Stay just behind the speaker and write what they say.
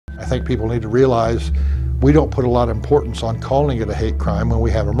I think people need to realize we don't put a lot of importance on calling it a hate crime when we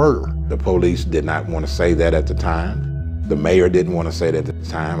have a murder. The police did not want to say that at the time. The mayor didn't want to say that at the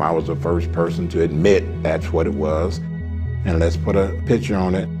time. I was the first person to admit that's what it was. And let's put a picture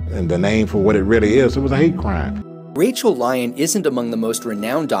on it and the name for what it really is. It was a hate crime. Rachel Lyon isn't among the most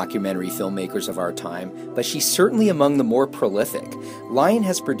renowned documentary filmmakers of our time, but she's certainly among the more prolific. Lyon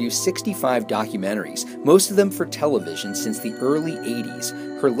has produced 65 documentaries, most of them for television since the early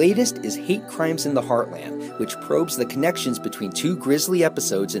 80s. Her latest is Hate Crimes in the Heartland, which probes the connections between two grisly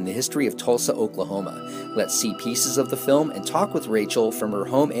episodes in the history of Tulsa, Oklahoma. Let's see pieces of the film and talk with Rachel from her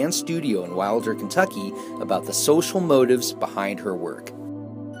home and studio in Wilder, Kentucky about the social motives behind her work.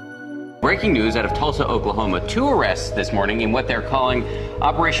 Breaking news out of Tulsa, Oklahoma. 2 arrests this morning in what they're calling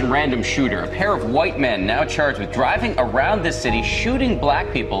Operation Random Shooter. A pair of white men now charged with driving around the city, shooting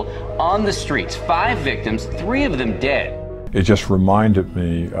black people on the streets. 5 victims, 3 of them dead. It just reminded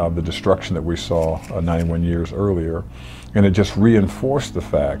me of the destruction that we saw 91 years earlier, and it just reinforced the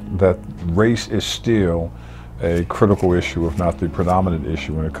fact that race is still a critical issue, if not the predominant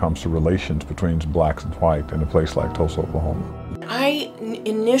issue, when it comes to relations between blacks and white in a place like Tulsa, Oklahoma. I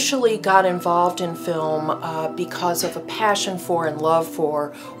initially got involved in film because of a passion for and love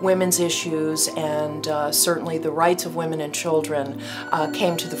for women's issues, and certainly the rights of women and children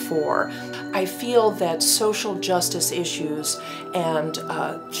came to the fore. I feel that social justice issues and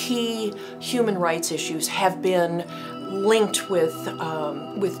key human rights issues have been linked with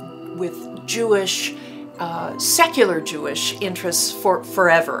Jewish, secular Jewish interests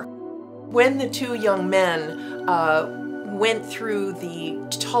forever. When the 2 young men went through the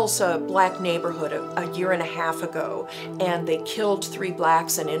Tulsa black neighborhood a year and a half ago, and they killed 3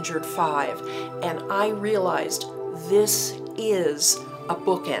 blacks and injured 5. And I realized this is a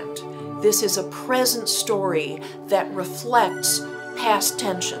bookend. This is a present story that reflects past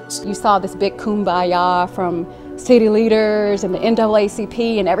tensions. You saw this big kumbaya from city leaders and the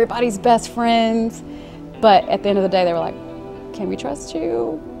NAACP and everybody's best friends. But at the end of the day, they were like, can we trust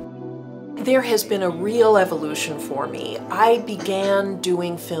you? There has been a real evolution for me. I began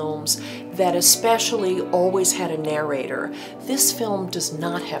doing films that especially always had a narrator. This film does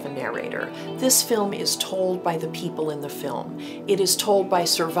not have a narrator. This film is told by the people in the film. It is told by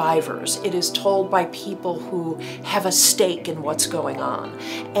survivors. It is told by people who have a stake in what's going on.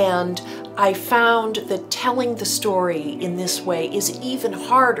 And I found that telling the story in this way is even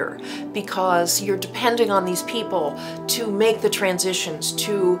harder because you're depending on these people to make the transitions,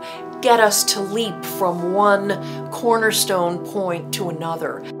 to get us to leap from one cornerstone point to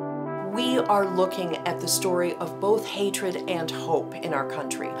another. We are looking at the story of both hatred and hope in our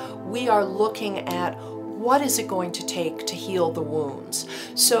country. We are looking at what is it going to take to heal the wounds.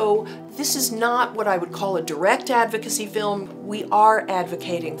 So this is not what I would call a direct advocacy film. We are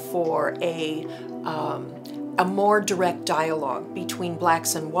advocating for a more direct dialogue between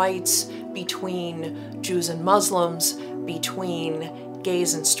blacks and whites, between Jews and Muslims, between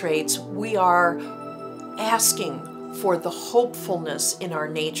gays and straights. We are asking for the hopefulness in our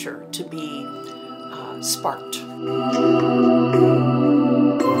nature to be sparked.